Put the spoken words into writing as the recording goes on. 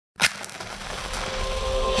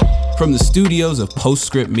from the studios of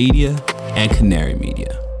Postscript Media and Canary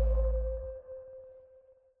Media.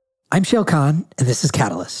 I'm Shayle Kann, and this is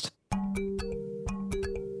Catalyst.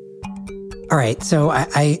 All right, so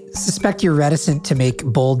I suspect you're reticent to make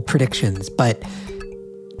bold predictions, but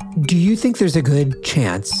do you think there's a good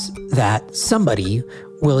chance that somebody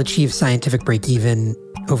will achieve scientific break-even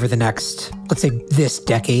over the next, let's say, this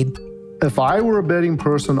decade? If I were a betting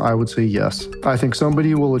person, I would say yes. I think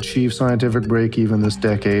somebody will achieve scientific break-even this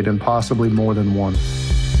decade, and possibly more than one.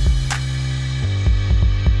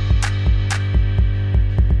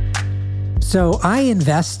 So I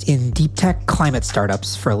invest in deep tech climate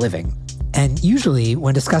startups for a living. And usually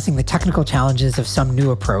when discussing the technical challenges of some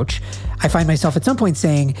new approach, I find myself at some point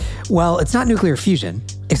saying, well, it's not nuclear fusion,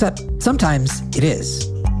 except sometimes it is.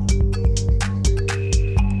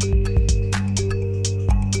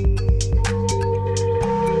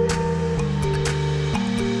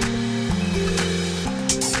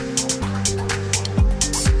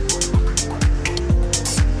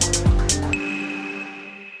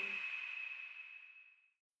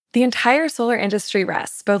 The entire solar industry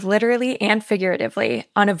rests, both literally and figuratively,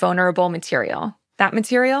 on a vulnerable material. That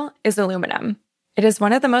material is aluminum. It is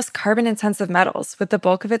one of the most carbon-intensive metals, with the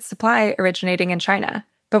bulk of its supply originating in China.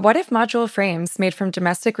 But what if module frames made from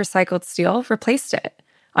domestic recycled steel replaced it?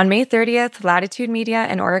 On May 30th, Latitude Media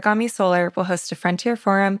and Origami Solar will host a Frontier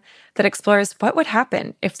Forum that explores what would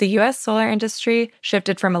happen if the U.S. solar industry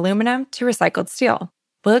shifted from aluminum to recycled steel.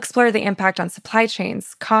 We'll explore the impact on supply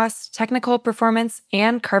chains, cost, technical performance,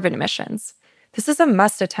 and carbon emissions. This is a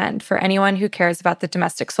must-attend for anyone who cares about the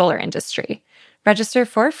domestic solar industry. Register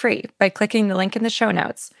for free by clicking the link in the show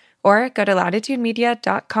notes or go to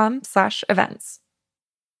latitudemedia.com/events.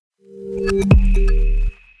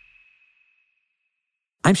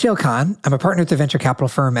 I'm Shayle Kann. I'm a partner at the venture capital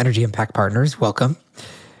firm Energy Impact Partners. Welcome.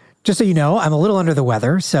 Just so you know, I'm a little under the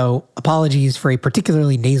weather, so apologies for a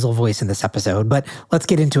particularly nasal voice in this episode, but let's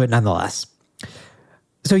get into it nonetheless.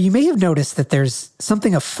 So you may have noticed that there's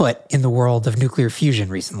something afoot in the world of nuclear fusion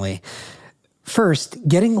recently. First,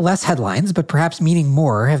 getting less headlines, but perhaps meaning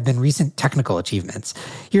more, have been recent technical achievements.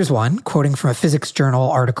 Here's one, quoting from a Physics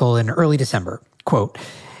Journal article in early December. Quote,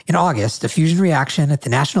 in August, a fusion reaction at the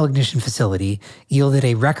National Ignition Facility yielded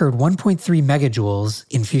a record 1.3 megajoules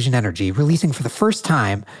in fusion energy, releasing for the first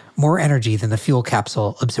time more energy than the fuel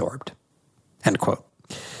capsule absorbed. End quote.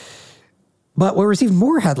 But what received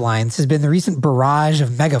more headlines has been the recent barrage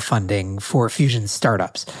of mega funding for fusion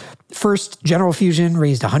startups. First, General Fusion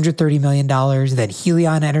raised $130 million, then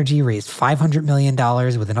Helion Energy raised $500 million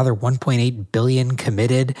with another $1.8 billion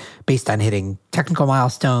committed based on hitting technical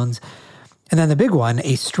milestones. And then the big one,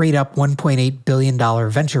 a straight-up $1.8 billion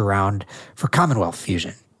venture round for Commonwealth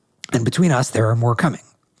Fusion. And between us, there are more coming.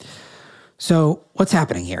 So what's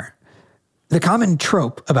happening here? The common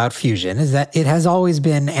trope about fusion is that it has always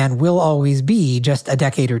been and will always be just a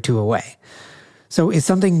decade or two away. So is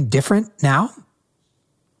something different now?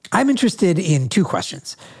 I'm interested in two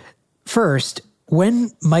questions. First,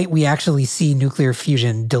 when might we actually see nuclear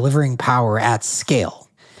fusion delivering power at scale?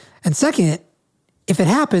 And second, if it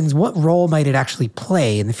happens, what role might it actually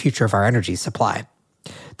play in the future of our energy supply?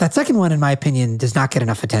 That second one, in my opinion, does not get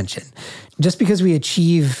enough attention. Just because we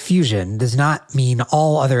achieve fusion does not mean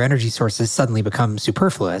all other energy sources suddenly become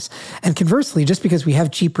superfluous. And conversely, just because we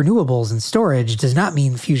have cheap renewables and storage does not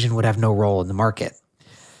mean fusion would have no role in the market.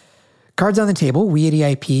 Cards on the table, we at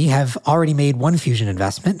EIP have already made one fusion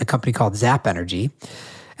investment in a company called Zap Energy,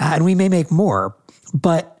 and we may make more.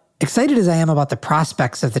 But excited as I am about the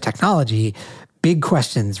prospects of the technology, big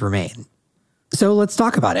questions remain. So let's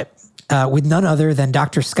talk about it with none other than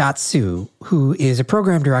Dr. Scott Hsu, who is a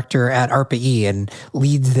program director at ARPA-E and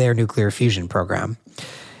leads their nuclear fusion program.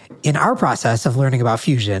 In our process of learning about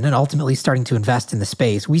fusion and ultimately starting to invest in the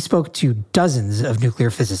space, we spoke to dozens of nuclear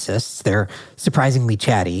physicists. They're surprisingly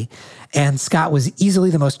chatty. And Scott was easily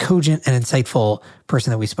the most cogent and insightful person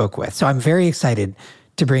that we spoke with. So I'm very excited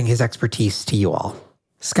to bring his expertise to you all.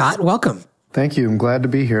 Scott, welcome. Thank you. I'm glad to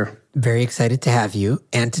be here. Very excited to have you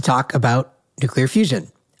and to talk about nuclear fusion.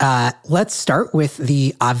 Let's start with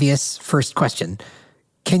the obvious first question.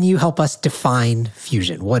 Can you help us define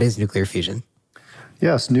fusion? What is nuclear fusion?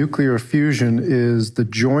 Yes, nuclear fusion is the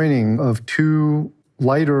joining of two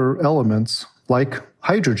lighter elements like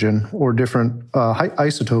hydrogen or different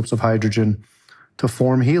isotopes of hydrogen to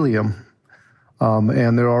form helium.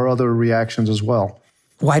 And there are other reactions as well.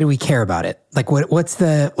 Why do we care about it? Like, what's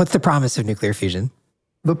the promise of nuclear fusion?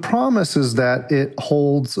 The promise is that it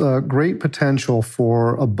holds great potential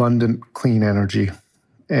for abundant clean energy.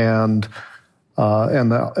 And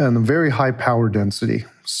and the very high power density.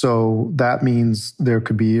 So that means there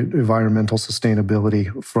could be environmental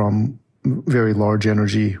sustainability from very large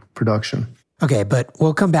energy production. Okay, but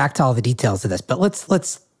we'll come back to all the details of this. But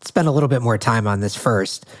let's spend a little bit more time on this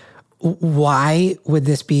first. Why would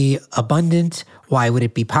this be abundant? Why would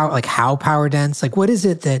it be how power dense? Like, what is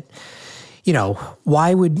it that,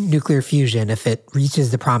 why would nuclear fusion, if it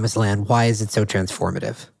reaches the promised land, why is it so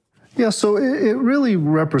transformative? Yeah, so it really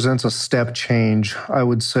represents a step change, I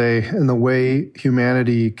would say, in the way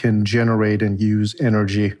humanity can generate and use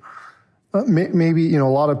energy. Maybe, a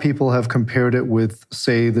lot of people have compared it with,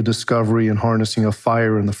 say, the discovery and harnessing of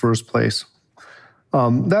fire in the first place.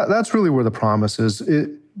 That's really where the promise is.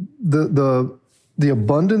 The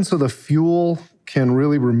abundance of the fuel can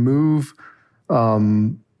really remove,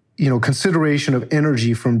 consideration of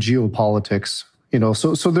energy from geopolitics.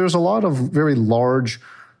 So there's a lot of very large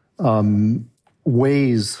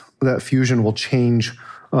ways that fusion will change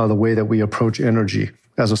the way that we approach energy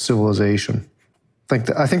as a civilization.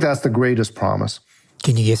 I think that's the greatest promise.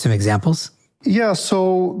 Can you give some examples? Yeah,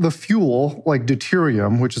 so the fuel, like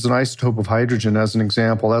deuterium, which is an isotope of hydrogen as an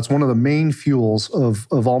example, that's one of the main fuels of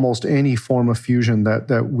almost any form of fusion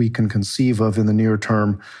that we can conceive of in the near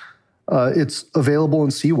term. It's available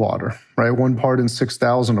in seawater, right? 1 part in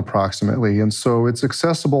 6,000 approximately. And so it's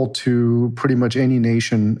accessible to pretty much any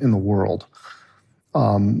nation in the world.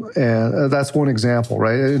 And that's one example,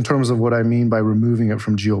 right? In terms of what I mean by removing it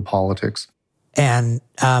from geopolitics. And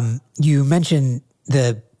you mentioned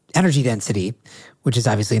the energy density, which is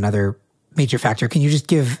obviously another major factor. Can you just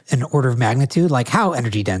give an order of magnitude? Like, how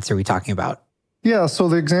energy dense are we talking about? Yeah, so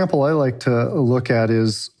the example I like to look at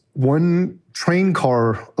is 1 train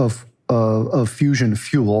car of fusion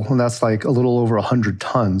fuel, and that's like a little over 100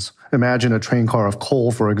 tons. Imagine a train car of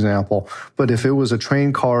coal, for example. But if it was a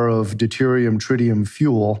train car of deuterium, tritium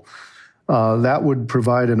fuel, that would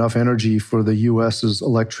provide enough energy for the U.S.'s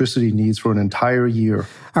electricity needs for an entire year.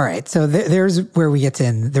 All right. So there's where we get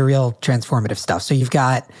to the real transformative stuff. So you've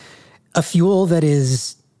got a fuel that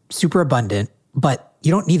is super abundant, but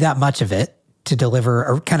you don't need that much of it to deliver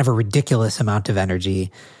a kind of a ridiculous amount of energy.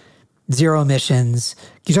 Zero emissions.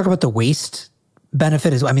 Can you talk about the waste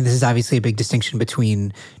benefit as well? I mean, this is obviously a big distinction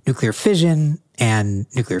between nuclear fission and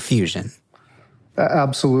nuclear fusion.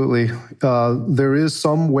 Absolutely. There is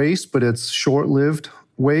some waste, but it's short-lived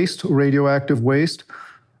waste, radioactive waste,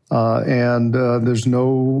 and there's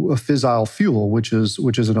no fissile fuel, which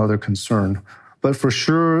is another concern. But for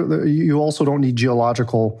sure, you also don't need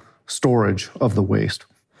geological storage of the waste.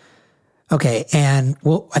 Okay, and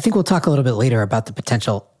I think we'll talk a little bit later about the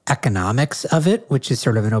potential economics of it, which is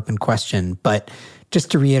sort of an open question. But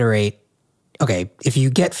just to reiterate, okay, if you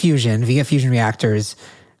get fusion reactors,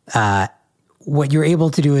 what you're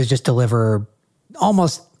able to do is just deliver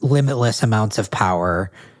almost limitless amounts of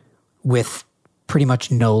power with pretty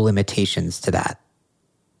much no limitations to that,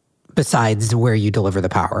 besides where you deliver the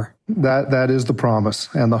power. That is the promise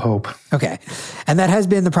and the hope. Okay. And that has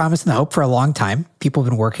been the promise and the hope for a long time. People have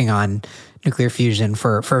been working on nuclear fusion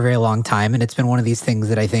for a very long time. And it's been one of these things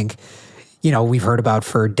that I think, we've heard about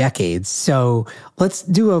for decades. So let's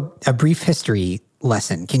do a brief history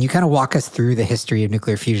lesson. Can you kind of walk us through the history of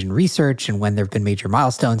nuclear fusion research and when there have been major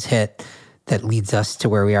milestones hit that leads us to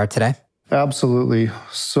where we are today? Absolutely.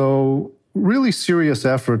 So really serious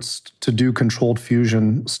efforts to do controlled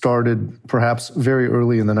fusion started perhaps very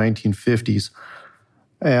early in the 1950s.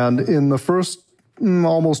 And in the first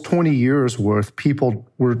almost 20 years worth, people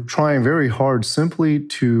were trying very hard simply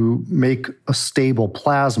to make a stable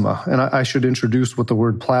plasma. And I should introduce what the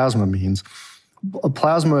word plasma means. A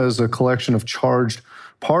plasma is a collection of charged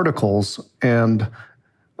particles, and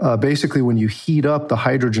basically when you heat up the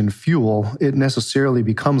hydrogen fuel, it necessarily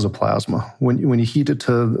becomes a plasma. When you heat it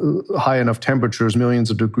to high enough temperatures,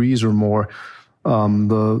 millions of degrees or more,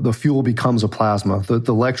 the fuel becomes a plasma. The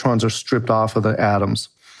electrons are stripped off of the atoms.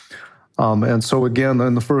 And so again,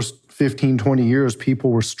 in the first 15, 20 years, people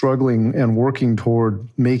were struggling and working toward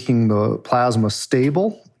making the plasma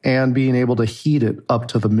stable and being able to heat it up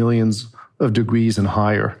to the millions of degrees and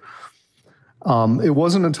higher. It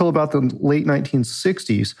wasn't until about the late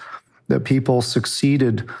 1960s that people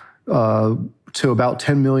succeeded to about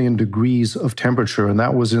 10 million degrees of temperature, and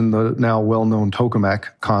that was in the now well-known tokamak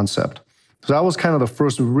concept. So that was kind of the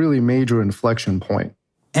first really major inflection point.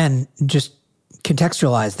 And just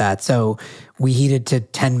contextualize that. So we heated to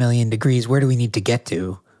 10 million degrees. Where do we need to get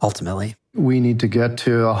to ultimately? We need to get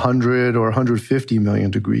to 100 or 150 million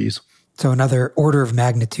degrees. So another order of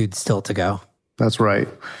magnitude still to go. That's right.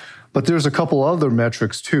 But there's a couple other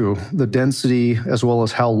metrics too, the density as well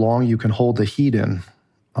as how long you can hold the heat in.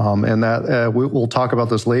 And that we'll talk about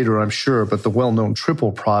this later, I'm sure, but the well-known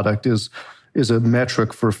triple product is a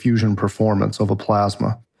metric for fusion performance of a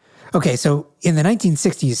plasma. Okay, so in the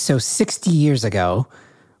 1960s, so 60 years ago,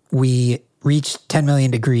 we reached 10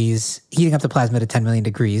 million degrees, heating up the plasma to 10 million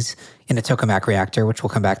degrees in a tokamak reactor, which we'll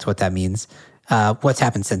come back to what that means. What's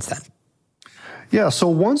happened since then? Yeah, so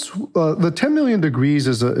once the 10 million degrees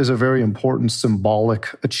is a very important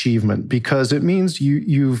symbolic achievement because it means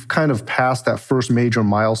you've kind of passed that first major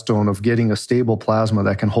milestone of getting a stable plasma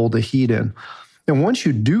that can hold the heat in. And once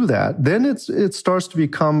you do that, then it starts to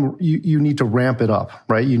become, you need to ramp it up,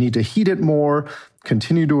 right? You need to heat it more,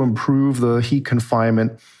 continue to improve the heat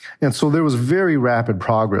confinement. And so there was very rapid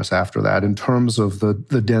progress after that in terms of the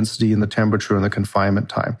density and the temperature and the confinement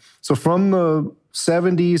time. So from the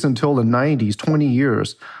 70s until the 90s, 20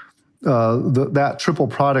 years, that triple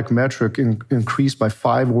product metric increased by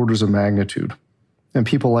 5 orders of magnitude. And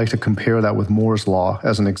people like to compare that with Moore's law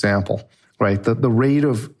as an example, right? The rate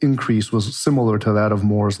of increase was similar to that of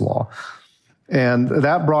Moore's law. And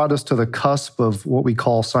that brought us to the cusp of what we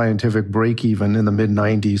call scientific break-even in the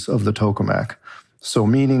mid-90s of the tokamak. So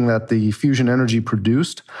meaning that the fusion energy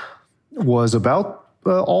produced was about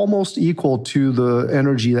almost equal to the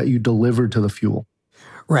energy that you delivered to the fuel.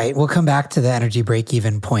 Right. We'll come back to the energy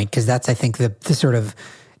break-even point because that's, I think, the sort of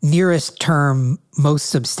nearest term, most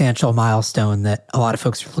substantial milestone that a lot of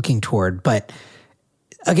folks are looking toward. But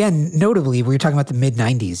again, notably, we're talking about the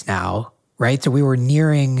mid-90s now, right? So we were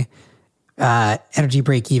nearing energy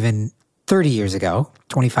break-even 30 years ago,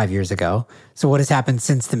 25 years ago. So what has happened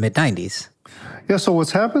since the mid-90s? Yeah, so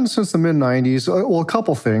what's happened since the mid-90s, well, a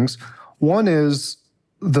couple things. One is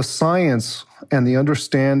the science and the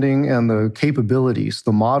understanding and the capabilities,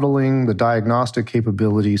 the modeling, the diagnostic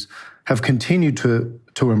capabilities have continued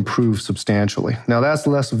to improve substantially. Now, that's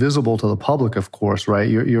less visible to the public, of course, right?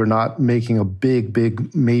 You're not making a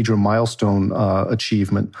big major milestone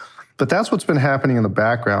achievement. But that's what's been happening in the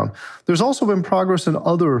background. There's also been progress in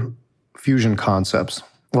other fusion concepts,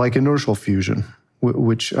 like inertial fusion,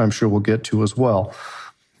 which I'm sure we'll get to as well.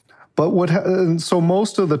 But so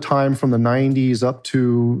most of the time from the 90s up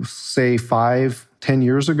to, say, 5-10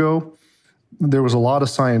 years ago, there was a lot of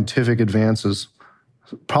scientific advances,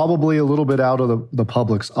 probably a little bit out of the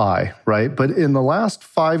public's eye, right? But in the last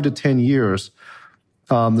 5 to 10 years,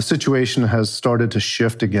 the situation has started to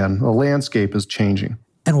shift again. The landscape is changing.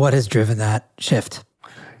 And what has driven that shift?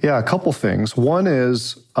 Yeah, a couple things. One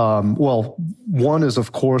is,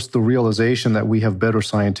 of course, the realization that we have better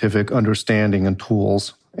scientific understanding and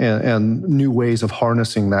tools and new ways of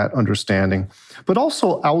harnessing that understanding, but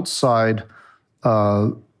also outside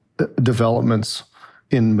developments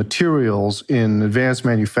in materials, in advanced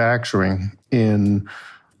manufacturing, in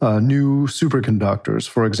new superconductors,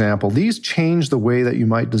 for example. These change the way that you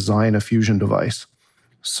might design a fusion device.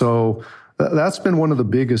 So that's been one of the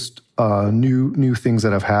biggest new things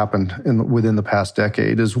that have happened within the past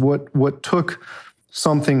decade is what took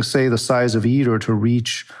something, say, the size of ITER to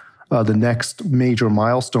reach the next major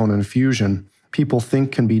milestone in fusion, people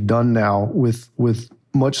think can be done now with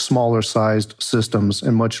much smaller sized systems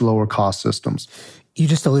and much lower cost systems. You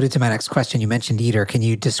just alluded to my next question. You mentioned ITER. Can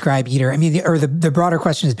you describe ITER? I mean, the broader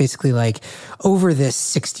question is basically like, over this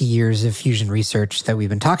 60 years of fusion research that we've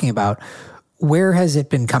been talking about, where has it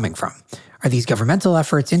been coming from? Are these governmental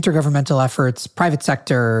efforts, intergovernmental efforts, private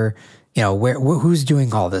sector? Who's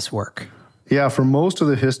doing all this work? Yeah, for most of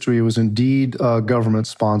the history, it was indeed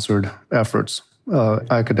government-sponsored efforts.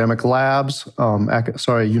 Academic labs,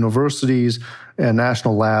 universities and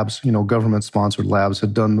national labs, government-sponsored labs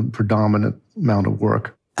had done the predominant amount of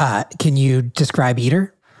work. Can you describe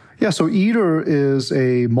ITER? Yeah, so ITER is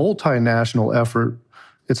a multinational effort.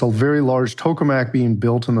 It's a very large tokamak being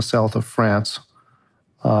built in the south of France.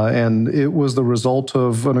 And it was the result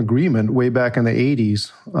of an agreement way back in the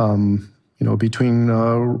 80s, between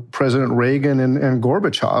President Reagan and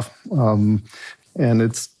Gorbachev. And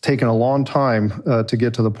it's taken a long time to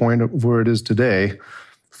get to the point of where it is today.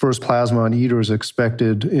 First plasma on ITER is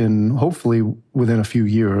expected in hopefully within a few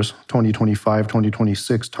years, 2025,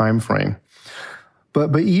 2026 timeframe.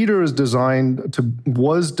 But ITER was designed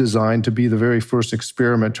to be the very first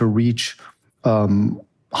experiment to reach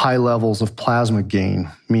high levels of plasma gain,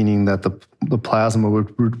 meaning that the plasma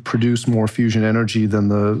would produce more fusion energy than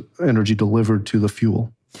the energy delivered to the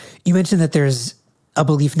fuel. You mentioned that there's a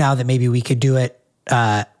belief now that maybe we could do it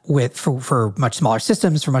for much smaller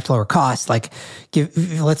systems, for much lower costs.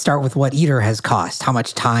 Let's start with what ITER has cost. How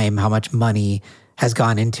much time, how much money has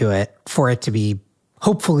gone into it for it to be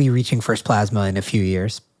hopefully reaching first plasma in a few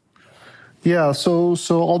years? Yeah, so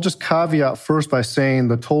I'll just caveat first by saying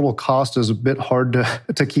the total cost is a bit hard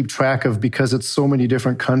to keep track of because it's so many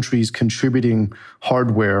different countries contributing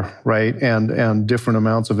hardware, right, and different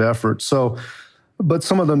amounts of effort. So, but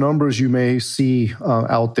some of the numbers you may see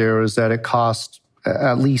out there is that it costs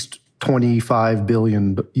at least $25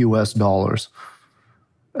 billion US dollars.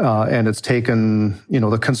 And it's taken,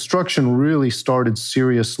 the construction really started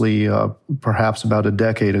seriously perhaps about a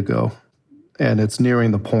decade ago. And it's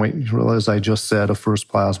nearing the point, as I just said, of first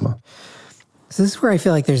plasma. So this is where I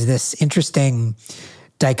feel like there's this interesting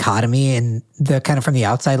dichotomy in the kind of from the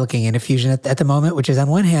outside looking into fusion at the moment, which is on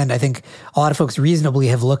one hand, I think a lot of folks reasonably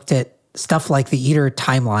have looked at stuff like the ITER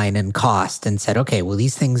timeline and cost and said, okay, well,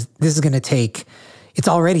 these things, this is going to take, it's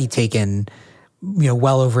already taken,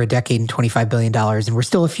 well over a decade and $25 billion. And we're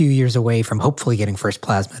still a few years away from hopefully getting first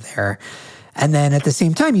plasma there. And then at the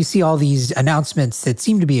same time, you see all these announcements that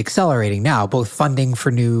seem to be accelerating now, both funding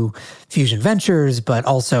for new fusion ventures, but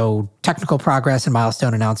also technical progress and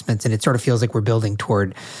milestone announcements. And it sort of feels like we're building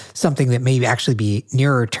toward something that may actually be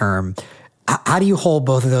nearer term. How do you hold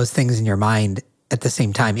both of those things in your mind at the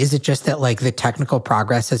same time? Is it just that like the technical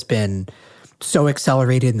progress has been so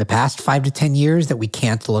accelerated in the past 5 to 10 years that we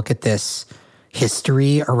can't look at this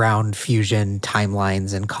history around fusion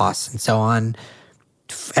timelines and costs and so on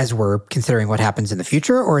as we're considering what happens in the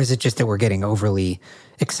future? Or is it just that we're getting overly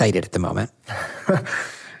excited at the moment?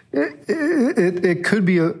 It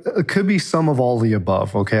could be some of all the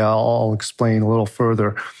above. Okay, I'll explain a little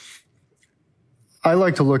further. I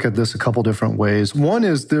like to look at this a couple different ways. One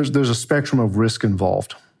is there's a spectrum of risk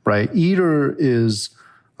involved, right? ITER is,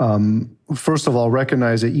 first of all,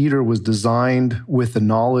 recognize that ITER was designed with the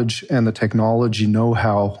knowledge and the technology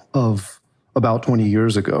know-how of about 20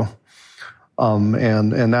 years ago.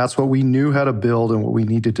 And that's what we knew how to build and what we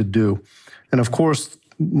needed to do. And of course,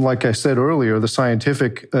 like I said earlier, the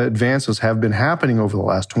scientific advances have been happening over the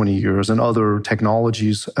last 20 years, and other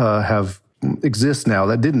technologies exist now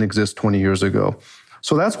that didn't exist 20 years ago.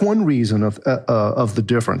 So that's one reason of the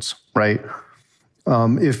difference, right?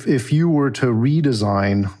 If you were to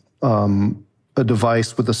redesign a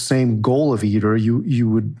device with the same goal of ITER, you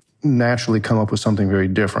would naturally come up with something very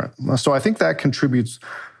different. So I think that contributes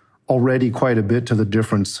already quite a bit to the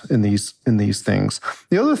difference in these things.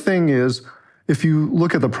 The other thing is, if you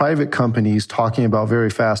look at the private companies talking about very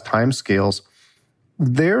fast timescales,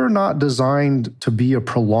 they're not designed to be a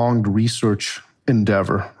prolonged research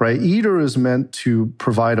endeavor, right? ITER is meant to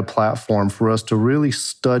provide a platform for us to really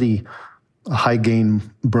study high gain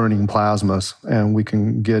burning plasmas, and we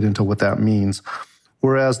can get into what that means.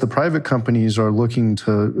 Whereas the private companies are looking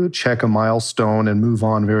to check a milestone and move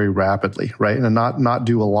on very rapidly, right? And not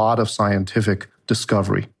do a lot of scientific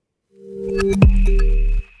discovery.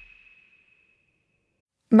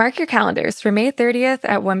 Mark your calendars for May 30th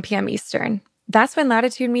at 1 p.m. Eastern. That's when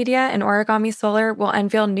Latitude Media and Origami Solar will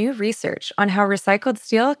unveil new research on how recycled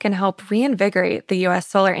steel can help reinvigorate the U.S.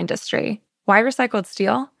 solar industry. Why recycled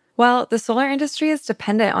steel? Well, the solar industry is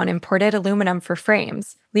dependent on imported aluminum for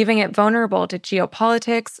frames, leaving it vulnerable to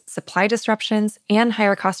geopolitics, supply disruptions, and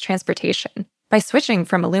higher-cost transportation. By switching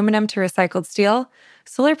from aluminum to recycled steel,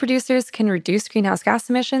 solar producers can reduce greenhouse gas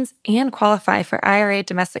emissions and qualify for IRA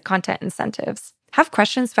domestic content incentives. Have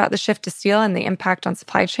questions about the shift to steel and the impact on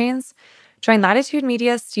supply chains? Join Latitude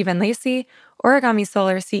Media's Stephen Lacey, Origami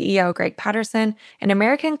Solar CEO Greg Patterson, and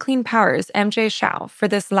American Clean Power's MJ Shao for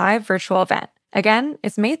this live virtual event. Again,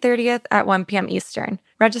 it's May 30th at 1 p.m. Eastern.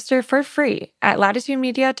 Register for free at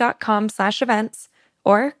latitudemedia.com/events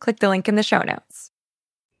or click the link in the show notes.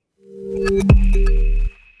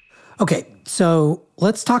 Okay, so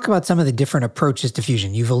let's talk about some of the different approaches to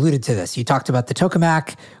fusion. You've alluded to this. You talked about the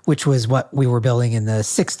tokamak, which was what we were building in the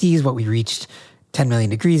 60s, what we reached 10 million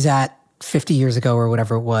degrees at 50 years ago or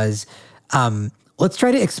whatever it was. Let's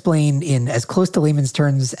try to explain in as close to layman's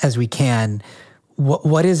terms as we can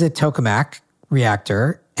what is a tokamak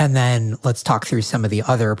reactor, and then let's talk through some of the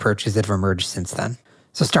other approaches that have emerged since then.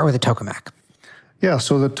 So start with a tokamak. Yeah,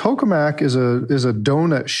 so the tokamak is a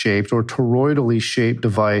donut-shaped or toroidally shaped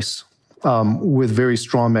device with very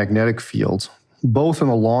strong magnetic fields, both in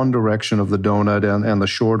the long direction of the donut and the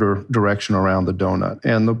shorter direction around the donut.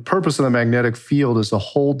 And the purpose of the magnetic field is to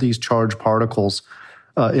hold these charged particles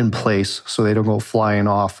in place so they don't go flying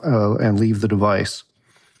off and leave the device.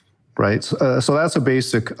 Right, so that's a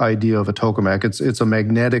basic idea of a tokamak. It's a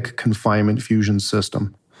magnetic confinement fusion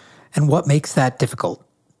system. And what makes that difficult?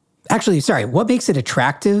 Actually, sorry, what makes it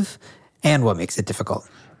attractive and what makes it difficult?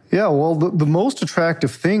 Yeah, well, the most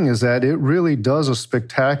attractive thing is that it really does a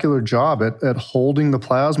spectacular job at holding the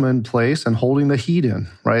plasma in place and holding the heat in,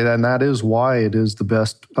 right? And that is why it is the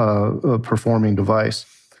best performing device.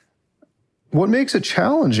 What makes it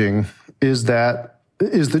challenging is the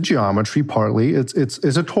geometry partly. It's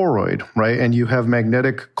a toroid, right? And you have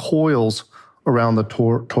magnetic coils around the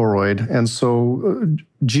toroid. And so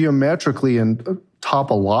geometrically and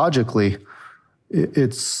topologically,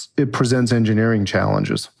 it presents engineering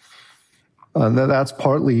challenges. That's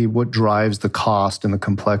partly what drives the cost and the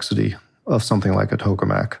complexity of something like a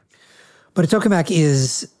tokamak. But a tokamak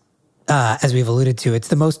is, as we've alluded to, it's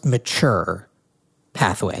the most mature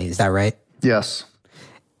pathway. Is that right? Yes.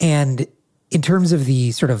 And in terms of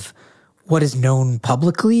the sort of what is known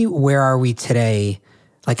publicly, where are we today?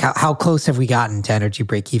 Like how close have we gotten to energy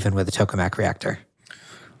break even with a tokamak reactor?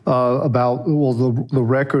 The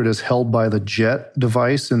record is held by the JET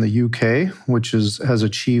device in the UK, which has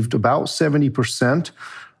achieved about 70%.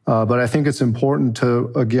 But I think it's important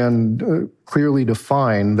to, again, clearly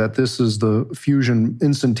define that this is the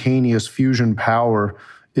instantaneous fusion power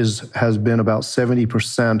has been about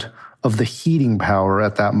 70% of the heating power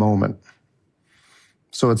at that moment.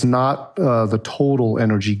 So it's not the total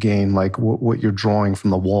energy gain like what you're drawing from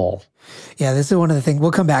the wall. Yeah, this is one of the things. We'll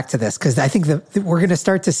come back to this because I think that we're going to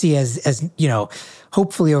start to see as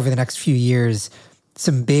hopefully over the next few years,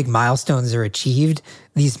 some big milestones are achieved.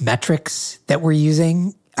 These metrics that we're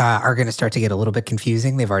using are going to start to get a little bit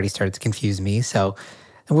confusing. They've already started to confuse me. So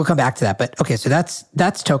and we'll come back to that. But okay, so that's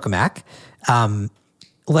tokamak.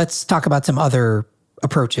 Let's talk about some other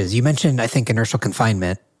approaches. You mentioned, I think, inertial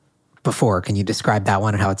confinement before. Can you describe that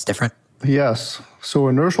one and how it's different? Yes. So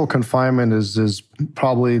inertial confinement is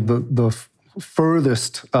probably the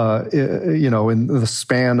furthest, in the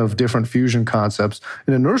span of different fusion concepts.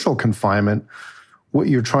 In inertial confinement, what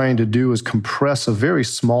you're trying to do is compress a very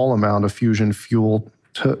small amount of fusion fuel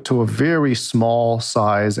to a very small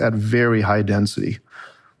size at very high density.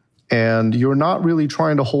 And you're not really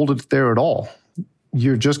trying to hold it there at all.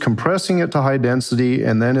 You're just compressing it to high density,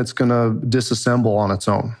 and then it's going to disassemble on its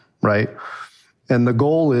own, right? And the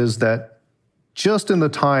goal is that just in the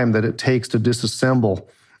time that it takes to disassemble,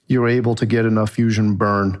 you're able to get enough fusion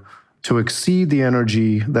burn to exceed the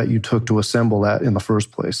energy that you took to assemble that in the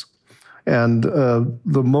first place. And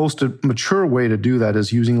the most mature way to do that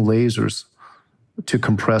is using lasers to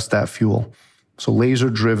compress that fuel. So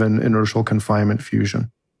laser-driven inertial confinement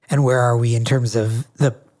fusion. And where are we in terms of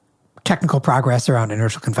the technical progress around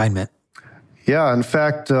inertial confinement? Yeah, in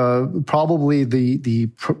fact, probably the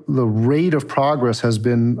rate of progress has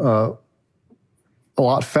been a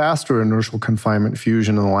lot faster in inertial confinement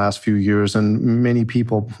fusion in the last few years, and many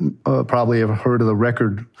people probably have heard of the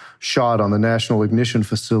record shot on the National Ignition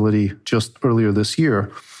Facility just earlier this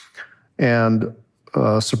year. And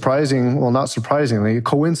not surprisingly,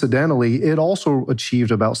 coincidentally, it also achieved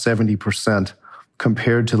about 70%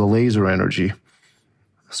 compared to the laser energy.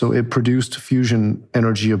 So it produced fusion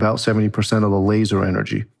energy about 70% of the laser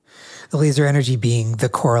energy. The laser energy being the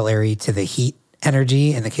corollary to the heat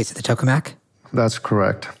energy in the case of the tokamak? That's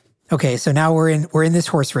correct. Okay, so now we're in this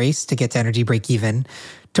horse race to get to energy break even.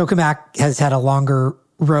 Tokamak has had a longer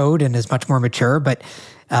road and is much more mature, but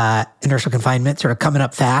inertial confinement sort of coming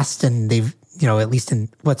up fast, and they've, at least in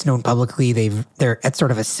what's known publicly, they're at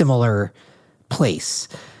sort of a similar place.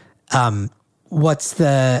 What's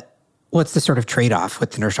the sort of trade-off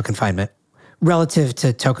with inertial confinement relative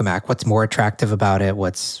to tokamak? What's more attractive about it?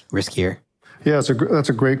 What's riskier? Yeah, that's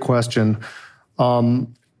a great question.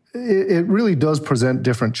 It really does present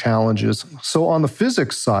different challenges. So on the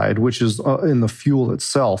physics side, which is in the fuel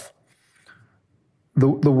itself,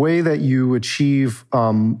 the way that you achieve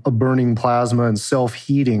a burning plasma and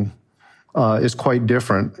self-heating is quite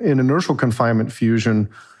different. In inertial confinement fusion,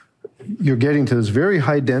 you're getting to this very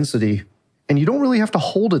high density, and you don't really have to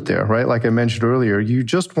hold it there, right? Like I mentioned earlier, you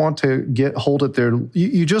just want to hold it there.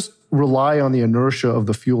 You just rely on the inertia of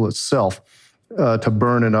the fuel itself to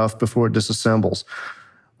burn enough before it disassembles.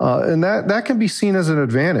 And that can be seen as an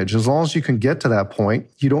advantage. As long as you can get to that point,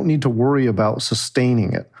 you don't need to worry about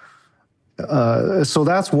sustaining it. So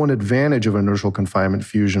that's one advantage of inertial confinement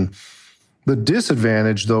fusion. The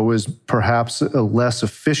disadvantage, though, is perhaps less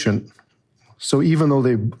efficient. So even though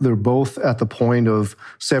they're both at the point of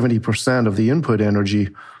 70% of the input energy,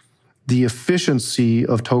 the efficiency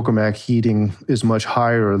of tokamak heating is much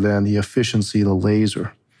higher than the efficiency of the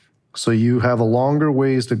laser. So you have a longer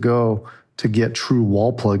ways to go to get true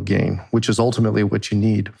wall plug gain, which is ultimately what you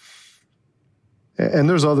need. And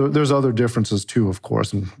there's other differences too, of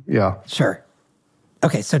course. And yeah. Sure.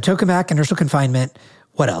 Okay, so tokamak, inertial confinement,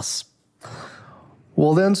 what else?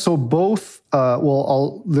 Well, then, so both,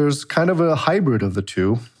 there's kind of a hybrid of the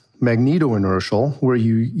two, magneto-inertial, where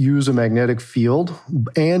you use a magnetic field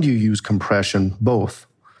and you use compression, both.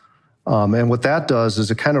 And what that does is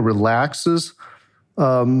it kind of relaxes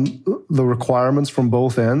the requirements from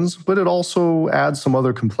both ends, but it also adds some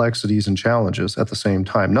other complexities and challenges at the same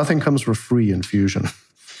time. Nothing comes for free in fusion.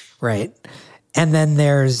 Right. And then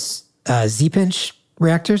there's Z-pinch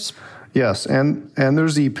reactors. Yes, and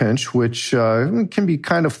there's Z-pinch, which can be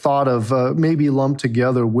kind of thought of maybe lumped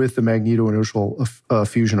together with the magneto-inertial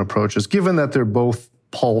fusion approaches, given that they're both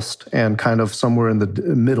pulsed and kind of somewhere in the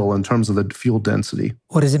middle in terms of the fuel density.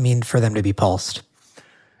 What does it mean for them to be pulsed?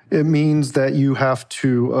 It means that you have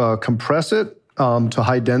to compress it to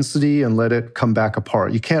high density and let it come back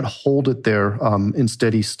apart. You can't hold it there in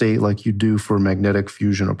steady state like you do for magnetic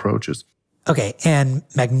fusion approaches. Okay, and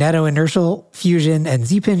magneto-inertial fusion and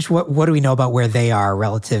Z-pinch, what do we know about where they are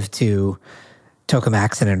relative to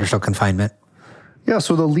tokamaks and inertial confinement? Yeah,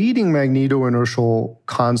 so the leading magneto-inertial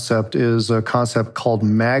concept is a concept called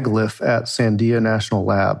MagLif at Sandia National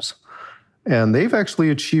Labs. And they've actually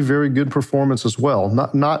achieved very good performance as well.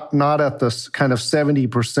 Not at this kind of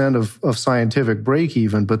 70% of scientific break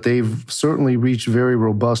even, but they've certainly reached very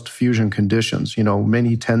robust fusion conditions,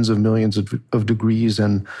 many tens of millions of degrees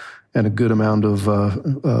and a good amount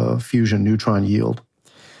of fusion neutron yield.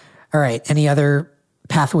 All right. Any other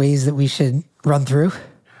pathways that we should run through?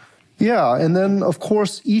 Yeah. And then, of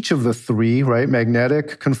course, each of the three, right,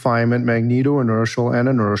 magnetic, confinement, magneto-inertial, and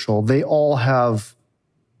inertial, they all have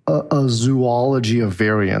a zoology of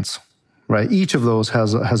variance, right? Each of those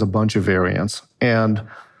has a bunch of variance. And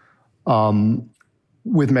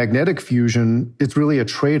with magnetic fusion, it's really a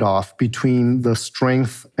trade-off between the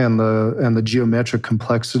strength and the geometric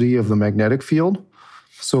complexity of the magnetic field.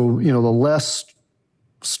 So, the less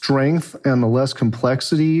strength and the less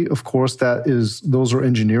complexity, of course, those are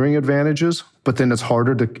engineering advantages, but then it's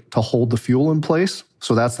harder to hold the fuel in place.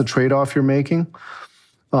 So that's the trade-off you're making.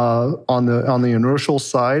 On the inertial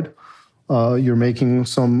side, you're making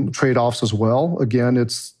some trade-offs as well. Again,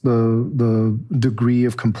 it's the degree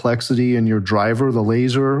of complexity in your driver, the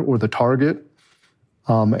laser or the target,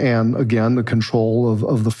 and again, the control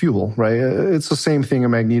of the fuel, right? It's the same thing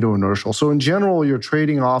in magneto-inertial. So in general, you're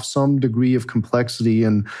trading off some degree of complexity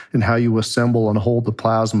in how you assemble and hold the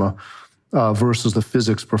plasma versus the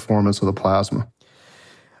physics performance of the plasma.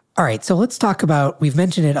 All right, so let's talk about, we've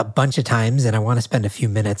mentioned it a bunch of times, and I want to spend a few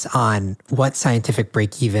minutes on what scientific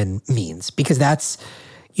break-even means, because that's,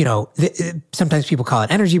 sometimes people call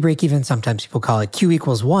it energy break-even, sometimes people call it Q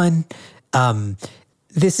equals 1.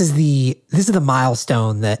 This is the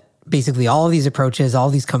milestone that basically all of these approaches, all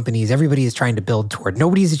of these companies, everybody is trying to build toward.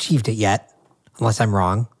 Nobody's achieved it yet, unless I'm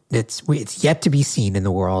wrong. It's yet to be seen in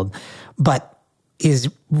the world, but is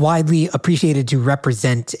widely appreciated to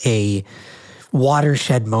represent a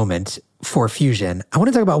watershed moment for fusion. I want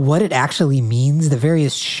to talk about what it actually means, the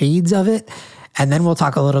various shades of it, and then we'll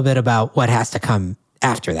talk a little bit about what has to come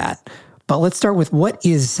after that. But let's start with, what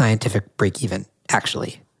is scientific break-even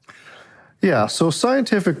actually? Yeah, so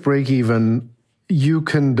scientific break-even, you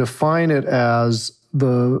can define it as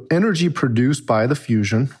the energy produced by the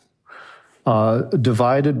fusion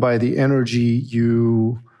divided by the energy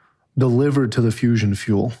you delivered to the fusion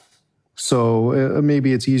fuel. So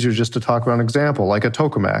maybe it's easier just to talk about an example, like a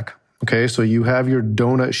tokamak. Okay, so you have your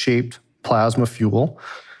donut-shaped plasma fuel,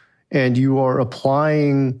 and you are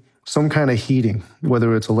applying some kind of heating,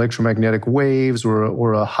 whether it's electromagnetic waves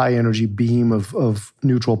or a high-energy beam of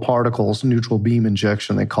neutral particles, neutral beam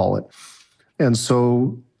injection, they call it. And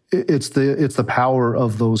so it's the power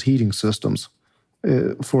of those heating systems.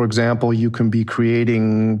 For example, you can be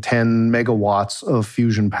creating 10 megawatts of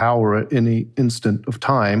fusion power at any instant of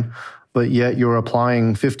time, but yet you're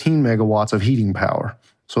applying 15 megawatts of heating power.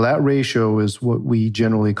 So that ratio is what we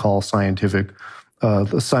generally call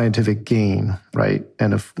the scientific gain, right?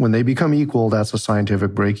 And when they become equal, that's a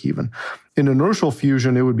scientific break-even. In inertial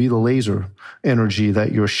fusion, it would be the laser energy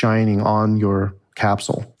that you're shining on your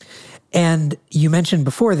capsule. And you mentioned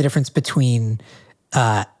before the difference between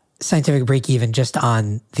scientific break-even just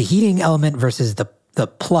on the heating element versus the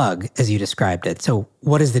plug, as you described it. So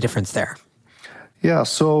what is the difference there? Yeah,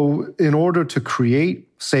 so in order to create,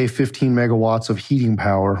 say, 15 megawatts of heating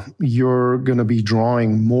power, you're going to be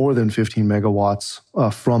drawing more than 15 megawatts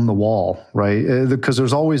from the wall, right? Because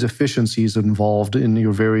there's always efficiencies involved in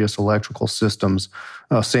your various electrical systems.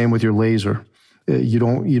 Same with your laser. You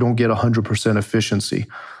don't get 100% efficiency.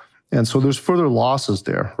 And so there's further losses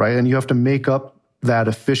there, right? And you have to make up that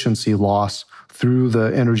efficiency loss through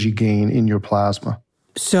the energy gain in your plasma.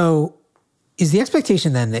 So is the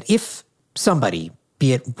expectation then that if somebody,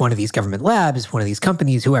 be it one of these government labs, one of these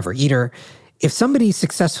companies, whoever, ITER, if somebody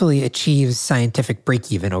successfully achieves scientific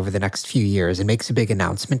break-even over the next few years and makes a big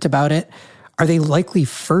announcement about it, are they likely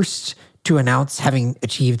first to announce having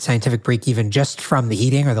achieved scientific break-even just from the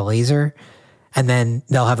heating or the laser? and then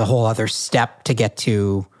they'll have a whole other step to get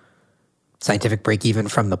to scientific break-even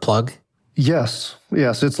from the plug? Yes,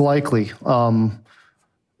 it's likely.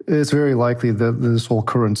 It's very likely that this will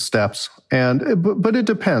occur in steps, but it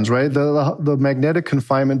depends, right? The magnetic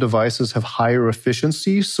confinement devices have higher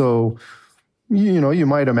efficiency, so you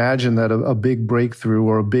might imagine that a big breakthrough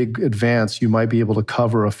or a big advance, you might be able to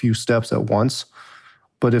cover a few steps at once.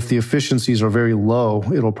 But if the efficiencies are very low,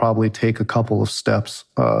 it'll probably take a couple of steps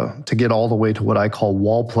to get all the way to what I call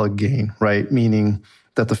wall plug gain, right? Meaning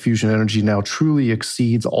that the fusion energy now truly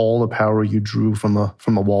exceeds all the power you drew from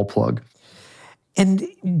the wall plug. And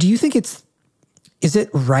do you think is it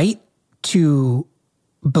right to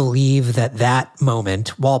believe that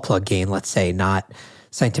moment, wall plug gain, let's say, not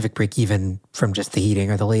scientific break even from just the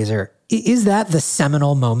heating or the laser, is that the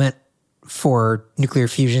seminal moment for nuclear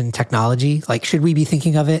fusion technology? Like, should we be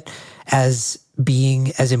thinking of it as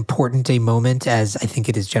being as important a moment as I think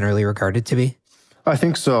it is generally regarded to be? I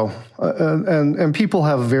think so. And people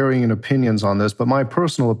have varying opinions on this, but my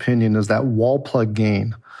personal opinion is that wall plug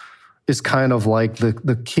gain is kind of like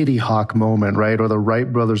the Kitty Hawk moment, right? Or the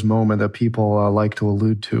Wright brothers moment that people like to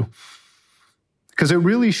allude to. Because it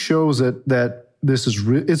really shows that this is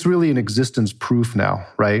it's really an existence proof now,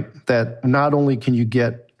 right? That not only can you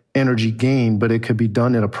get energy gain, but it could be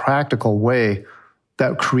done in a practical way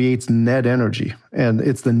that creates net energy. And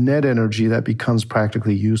it's the net energy that becomes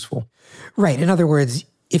practically useful. Right. In other words,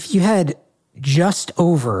 if you had just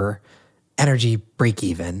over energy break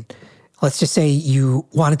even, let's just say you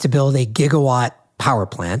wanted to build a gigawatt power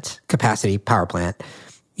plant, capacity power plant,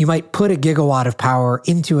 you might put a gigawatt of power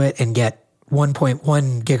into it and get 1.1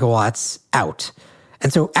 gigawatts out.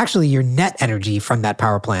 And so actually your net energy from that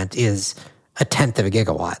power plant is a tenth of a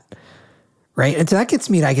gigawatt, right? And so that gets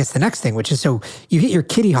me to, I guess, the next thing, which is, so you hit your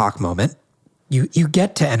Kitty Hawk moment, you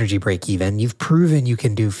get to energy break even, you've proven you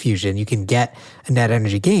can do fusion, you can get a net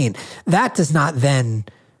energy gain. That does not then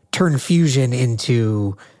turn fusion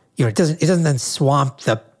into, it doesn't then swamp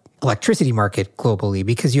the electricity market globally,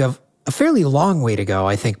 because you have a fairly long way to go,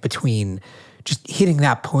 I think, between just hitting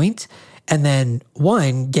that point and then,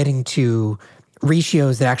 one, getting to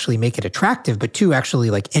ratios that actually make it attractive, but two, actually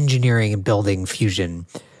like engineering and building fusion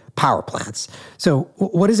power plants. So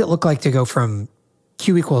what does it look like to go from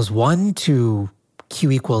Q equals 1 to Q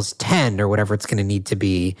equals 10 or whatever it's going to need to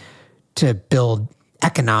be to build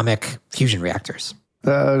economic fusion reactors?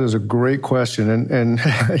 That is a great question. And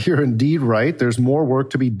you're indeed right. There's more work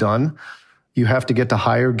to be done. You have to get to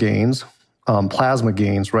higher gains, plasma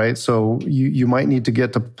gains, right? So you might need to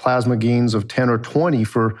get to plasma gains of 10 or 20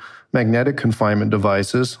 for magnetic confinement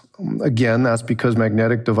devices. Again, that's because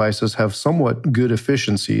magnetic devices have somewhat good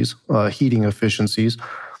efficiencies, heating efficiencies.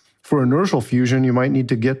 For inertial fusion, you might need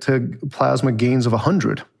to get to plasma gains of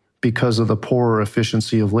 100 because of the poorer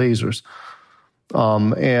efficiency of lasers.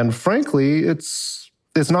 And frankly, it's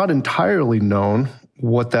not entirely known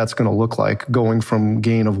what that's going to look like going from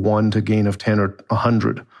gain of 1 to gain of 10 or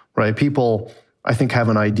 100, right? People, I think, have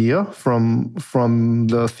an idea from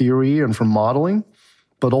the theory and from modeling,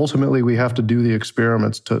 but ultimately we have to do the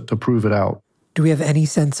experiments to prove it out. Do we have any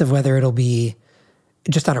sense of whether it'll be,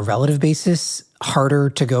 just on a relative basis, harder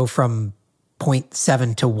to go from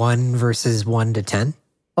 0.7 to 1 versus 1 to 10?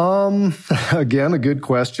 Again, a good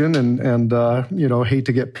question, and hate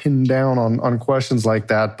to get pinned down on questions like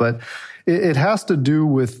that, but it has to do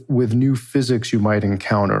with new physics you might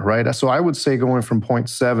encounter, right? So I would say going from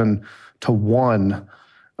 0.7 to 1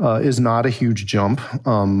 is not a huge jump,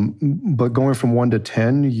 but going from 1 to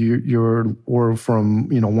 10, or from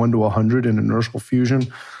 1 to 100 in inertial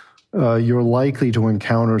fusion, you're likely to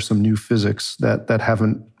encounter some new physics that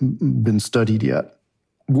haven't been studied yet,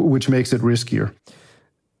 which makes it riskier.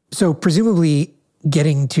 So presumably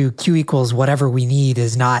getting to Q equals whatever we need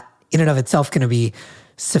is not in and of itself going to be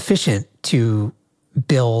sufficient to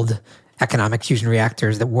build economic fusion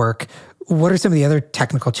reactors that work. What are some of the other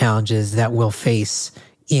technical challenges that we'll face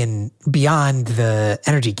in beyond the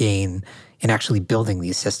energy gain in actually building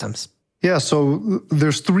these systems? Yeah, so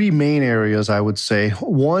there's three main areas, I would say.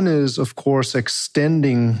 One is, of course,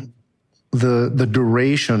 extending the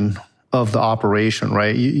duration of the operation,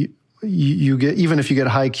 right? You get, even if you get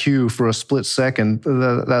high Q for a split second,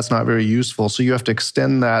 that's not very useful. So you have to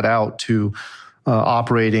extend that out to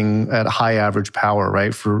operating at high average power,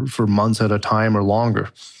 right, for months at a time or longer.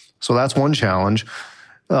 So that's one challenge.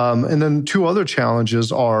 And then two other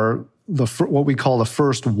challenges are what we call the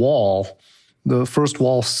first wall. The first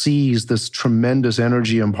wall sees this tremendous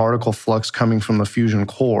energy and particle flux coming from the fusion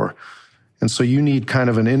core. And so you need kind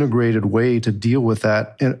of an integrated way to deal with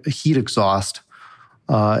that heat exhaust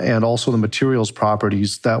and also the materials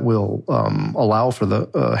properties that will allow for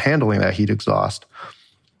the handling that heat exhaust.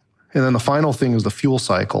 And then the final thing is the fuel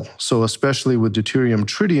cycle. So especially with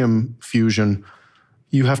deuterium-tritium fusion,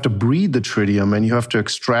 you have to breed the tritium and you have to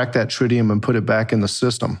extract that tritium and put it back in the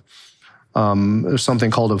system. There's something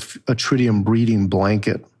called a tritium breeding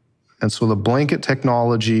blanket. And so the blanket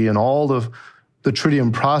technology and all the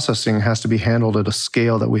tritium processing has to be handled at a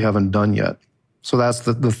scale that we haven't done yet. So that's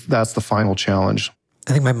the final challenge.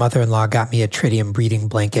 I think my mother-in-law got me a tritium breeding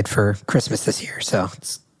blanket for Christmas this year, so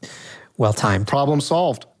it's well-timed. Problem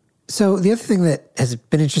solved. So the other thing that has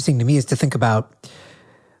been interesting to me is to think about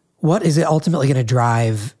what is it ultimately going to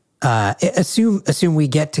drive, assume we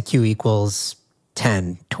get to Q equals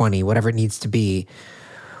 10, 20, whatever it needs to be,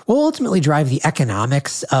 will ultimately drive the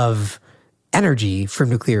economics of energy from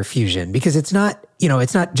nuclear fusion. Because it's not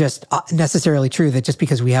just necessarily true that just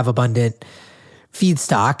because we have abundant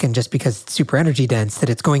feedstock and just because it's super energy dense that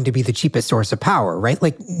it's going to be the cheapest source of power, right?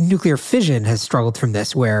 Like nuclear fission has struggled from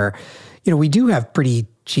this where, we do have pretty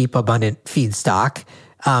cheap, abundant feedstock,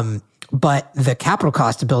 but the capital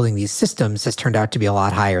cost of building these systems has turned out to be a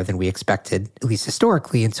lot higher than we expected, at least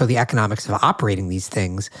historically. And so the economics of operating these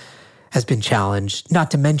things has been challenged,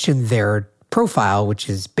 not to mention their profile, which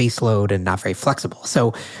is baseload and not very flexible.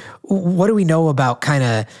 So what do we know about kind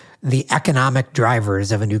of the economic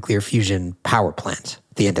drivers of a nuclear fusion power plant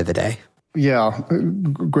at the end of the day? Yeah,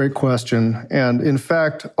 great question. And in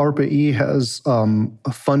fact, ARPA-E has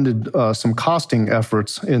funded some costing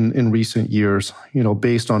efforts in recent years,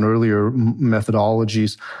 based on earlier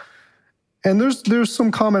methodologies. And there's some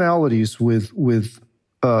commonalities with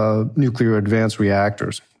nuclear advanced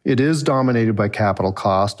reactors. It is dominated by capital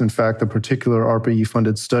cost. In fact, the particular ARPA-E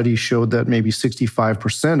funded study showed that maybe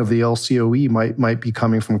 65% of the LCOE might be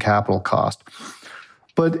coming from capital cost.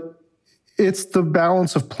 But it's the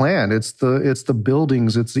balance of plant. It's the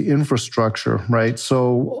buildings. It's the infrastructure, right?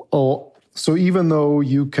 So even though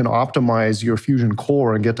you can optimize your fusion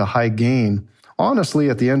core and get to high gain, honestly,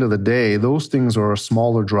 at the end of the day, those things are a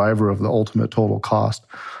smaller driver of the ultimate total cost.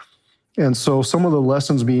 And so some of the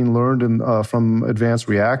lessons being learned from advanced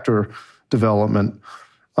reactor development,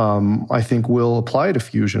 I think, will apply to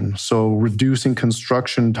fusion. So reducing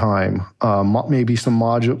construction time, maybe some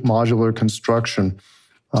modular construction,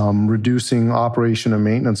 reducing operation and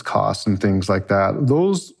maintenance costs and things like that.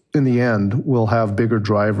 Those, in the end, will have bigger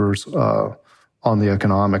drivers on the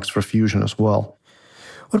economics for fusion as well.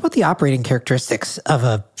 What about the operating characteristics of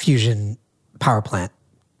a fusion power plant?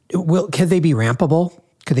 Could they be rampable?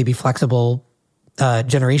 Could they be flexible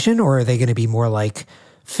generation, or are they going to be more like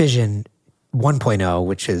fission 1.0,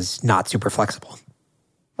 which is not super flexible?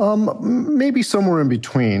 Maybe somewhere in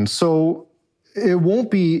between. So it won't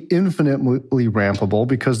be infinitely rampable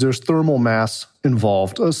because there's thermal mass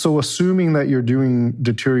involved. So assuming that you're doing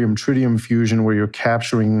deuterium-tritium fusion where you're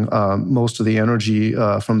capturing most of the energy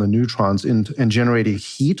from the neutrons and generating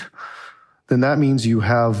heat, then that means you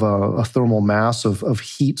have a thermal mass of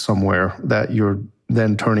heat somewhere that you're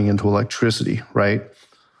then turning into electricity, right?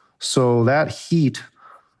 So that heat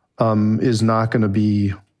is not going to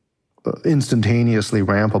be instantaneously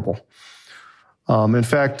rampable. In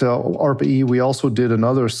fact, ARPA-E, we also did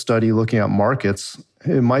another study looking at markets.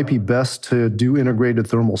 It might be best to do integrated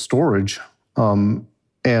thermal storage and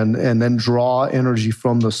then draw energy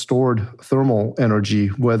from the stored thermal energy,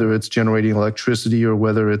 whether it's generating electricity or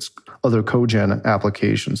whether it's other cogen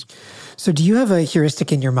applications. So do you have a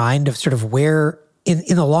heuristic in your mind of sort of where, in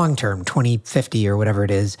the long term, 2050 or whatever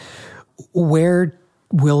it is, where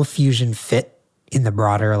will fusion fit in the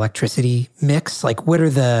broader electricity mix? Like, what are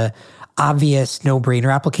the obvious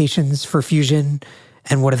no-brainer applications for fusion,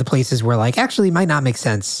 and what are the places where, like, actually it might not make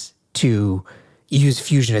sense to use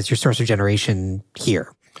fusion as your source of generation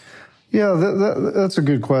here? Yeah, that's a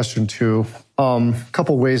good question too. A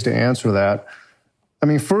couple ways to answer that. I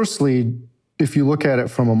mean, firstly, if you look at it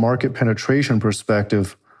from a market penetration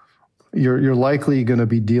perspective, you're likely going to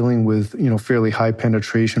be dealing with fairly high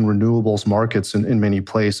penetration renewables markets in many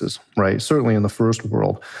places, right? Certainly in the first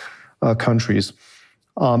world countries.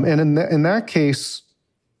 And in that case,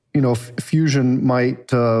 fusion might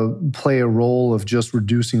play a role of just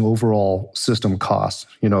reducing overall system costs.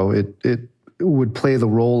 It would play the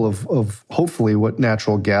role of hopefully what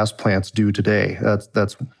natural gas plants do today.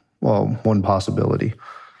 That's one possibility.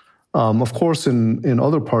 Of course, in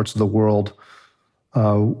other parts of the world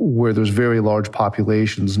where there's very large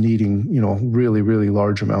populations needing really, really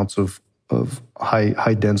large amounts of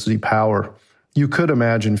high density power, you could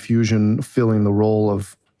imagine fusion filling the role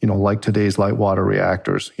of, like today's light water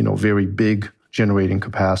reactors, very big generating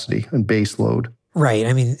capacity and base load. Right.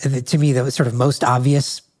 I mean, to me, that was sort of most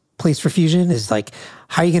obvious place for fusion is like,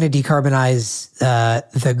 how are you going to decarbonize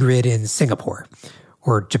the grid in Singapore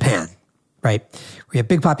or Japan, right? We have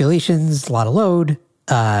big populations, a lot of load,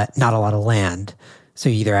 not a lot of land. So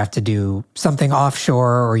you either have to do something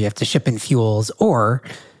offshore or you have to ship in fuels, or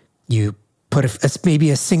you put maybe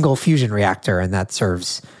a single fusion reactor and that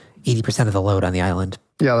serves 80% of the load on the island.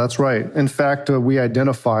 Yeah, that's right. In fact, we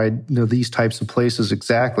identified these types of places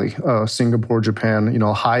exactly. Singapore, Japan,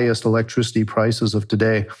 highest electricity prices of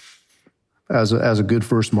today as a good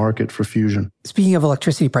first market for fusion. Speaking of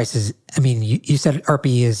electricity prices, I mean, you said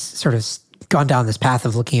ARPE is sort of gone down this path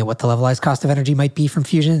of looking at what the levelized cost of energy might be from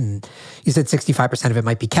fusion. And you said 65% of it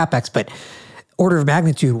might be CapEx, but order of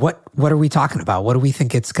magnitude, what are we talking about? What do we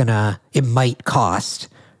think it might cost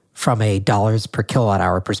from a dollars per kilowatt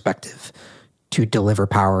hour perspective to deliver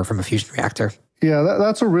power from a fusion reactor? Yeah,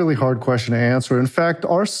 that's a really hard question to answer. In fact,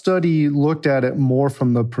 our study looked at it more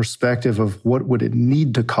from the perspective of what would it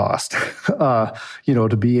need to cost,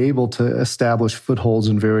 to be able to establish footholds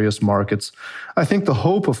in various markets. I think the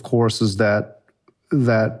hope, of course, is that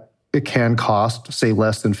it can cost, say,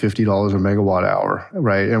 less than $50 a megawatt hour,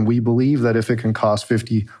 right? And we believe that if it can cost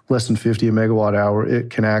less than $50 a megawatt hour, it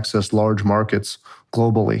can access large markets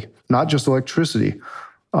globally, not just electricity.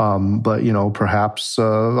 But perhaps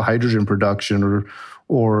hydrogen production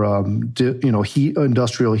or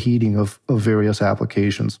industrial heating of various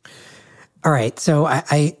applications. All right. So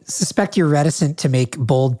I suspect you're reticent to make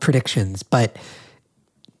bold predictions, but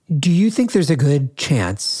do you think there's a good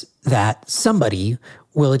chance that somebody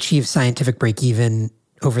will achieve scientific break-even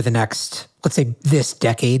over the next, let's say, this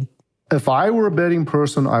decade? If I were a betting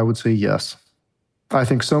person, I would say yes. I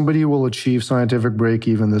think somebody will achieve scientific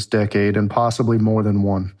break-even this decade, and possibly more than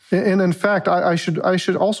one. And in fact, I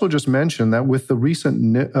should also just mention that with the recent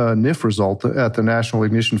NIF result at the National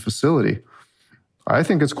Ignition Facility, I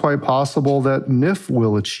think it's quite possible that NIF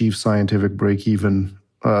will achieve scientific break-even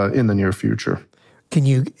in the near future. Can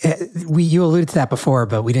you alluded to that before,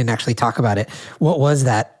 but we didn't actually talk about it. What was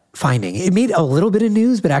that finding? It made a little bit of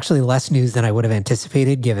news, but actually less news than I would have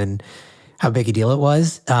anticipated given how big a deal it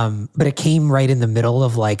was. But it came right in the middle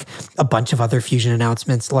of like a bunch of other fusion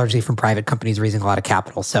announcements, largely from private companies raising a lot of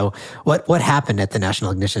capital. So what happened at the National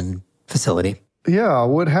Ignition Facility? Yeah,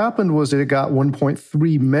 what happened was it got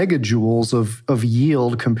 1.3 megajoules of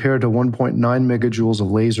yield compared to 1.9 megajoules of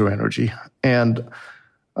laser energy. And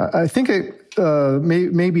I think it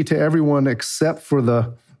maybe to everyone except for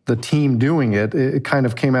the team doing it, it kind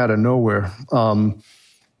of came out of nowhere.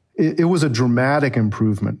 It was a dramatic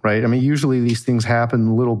improvement, right? I mean, usually these things happen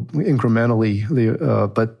a little incrementally,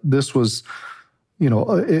 but this was,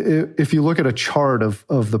 if you look at a chart of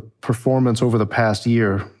the performance over the past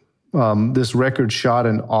year, this record shot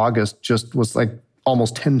in August just was like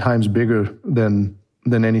almost 10 times bigger than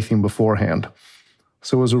anything beforehand.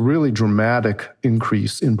 So it was a really dramatic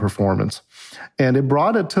increase in performance. And it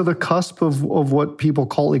brought it to the cusp of what people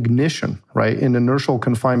call ignition, right? In inertial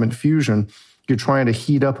confinement fusion, you're trying to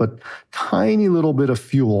heat up a tiny little bit of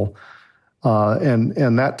fuel,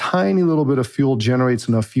 and that tiny little bit of fuel generates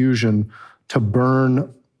enough fusion to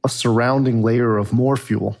burn a surrounding layer of more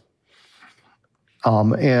fuel.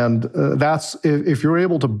 That's if you're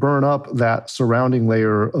able to burn up that surrounding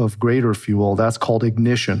layer of greater fuel, that's called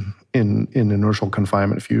ignition in inertial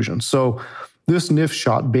confinement fusion. So this NIF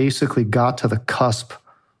shot basically got to the cusp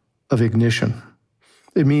of ignition.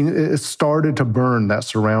 It started to burn that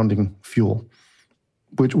surrounding fuel,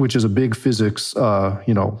 which is a big physics,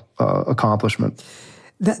 accomplishment.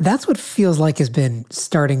 That's what feels like has been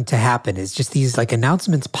starting to happen. Is just these like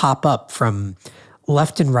announcements pop up from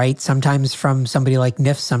left and right, sometimes from somebody like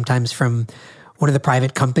NIF, sometimes from one of the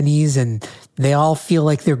private companies, and they all feel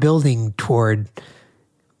like they're building toward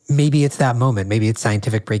maybe it's that moment, maybe it's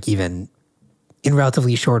scientific break-even in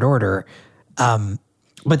relatively short order.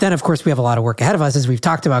 But then, of course, we have a lot of work ahead of us, as we've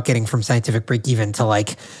talked about, getting from scientific break-even to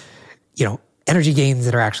energy gains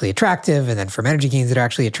that are actually attractive, and then from energy gains that are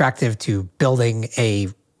actually attractive to building a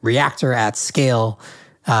reactor at scale.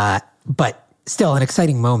 But still an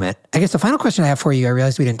exciting moment. I guess the final question I have for you, I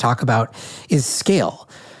realized we didn't talk about, is scale.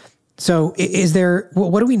 So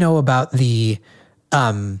what do we know about the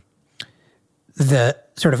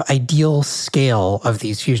sort of ideal scale of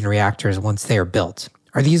these fusion reactors once they are built?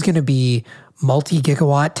 Are these going to be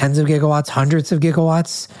multi-gigawatt, tens of gigawatts, hundreds of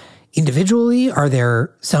gigawatts individually? Are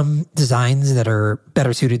there some designs that are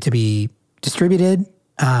better suited to be distributed?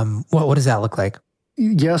 What does that look like?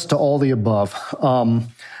 Yes to all the above.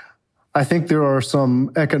 I think there are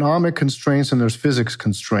some economic constraints and there's physics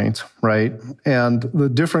constraints, right? And the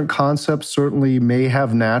different concepts certainly may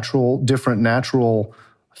have different natural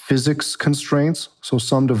physics constraints. So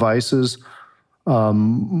some devices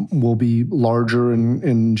will be larger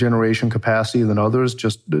in generation capacity than others,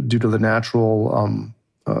 just due to the natural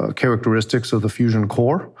characteristics of the fusion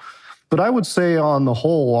core. But I would say on the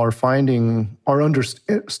whole, our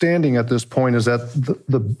understanding at this point is that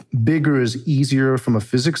the bigger is easier from a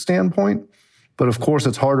physics standpoint. But of course,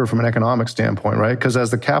 it's harder from an economic standpoint, right? Because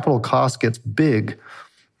as the capital cost gets big,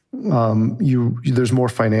 there's more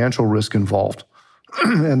financial risk involved.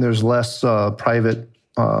 And there's less private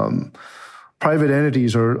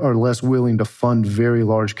entities are less willing to fund very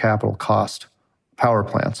large capital cost power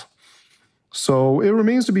plants. So it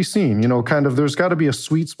remains to be seen, there's got to be a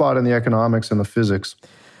sweet spot in the economics and the physics.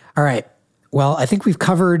 All right. Well, I think we've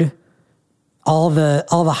covered all the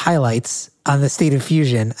highlights on the state of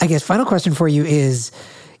fusion. I guess final question for you is,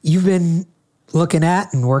 you've been looking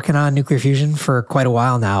at and working on nuclear fusion for quite a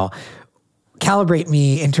while now. Calibrate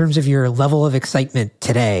me in terms of your level of excitement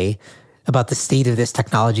today about the state of this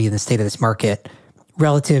technology and the state of this market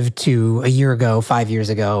relative to a year ago, 5 years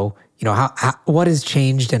ago. What has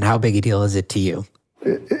changed and how big a deal is it to you?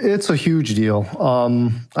 It's a huge deal.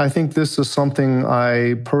 I think this is something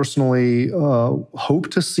I personally hope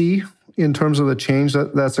to see in terms of the change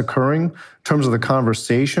that's occurring, in terms of the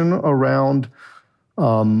conversation around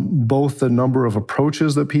both the number of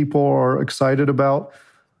approaches that people are excited about,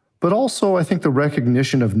 but also I think the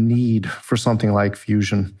recognition of need for something like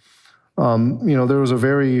fusion. There was a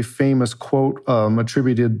very famous quote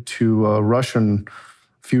attributed to a Russian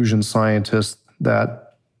fusion scientist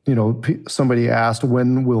that, somebody asked,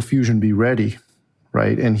 when will fusion be ready,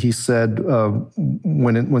 right? And he said,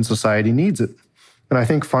 when society needs it. And I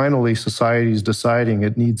think finally society is deciding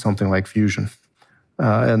it needs something like fusion.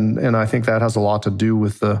 And I think that has a lot to do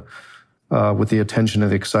with the attention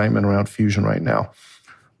and the excitement around fusion right now.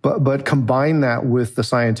 But combine that with the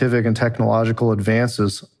scientific and technological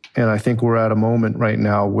advances, and I think we're at a moment right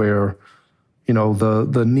now where,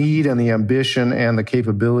 the need and the ambition and the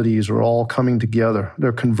capabilities are all coming together.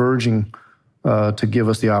 They're converging to give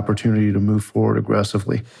us the opportunity to move forward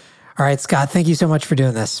aggressively. All right, Scott, thank you so much for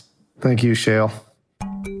doing this. Thank you, Shayle.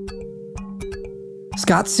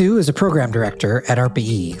 Scott Hsu is a program director at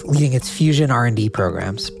ARPA-E, leading its fusion R&D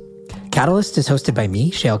programs. Catalyst is hosted by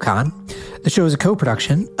me, Shayle Kann. The show is a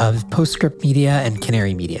co-production of Postscript Media and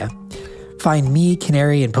Canary Media. Find me,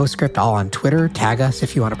 Canary, and Postscript all on Twitter. Tag us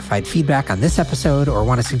if you want to provide feedback on this episode or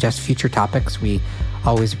want to suggest future topics. We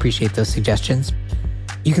always appreciate those suggestions.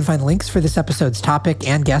 You can find links for this episode's topic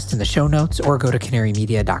and guest in the show notes or go to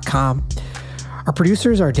canarymedia.com. Our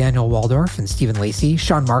producers are Daniel Waldorf and Stephen Lacey.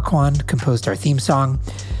 Sean Marquand composed our theme song.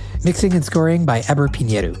 Mixing and scoring by Eber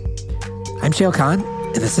Pinheiro. I'm Shayle Kann,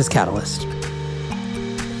 and this is Catalyst.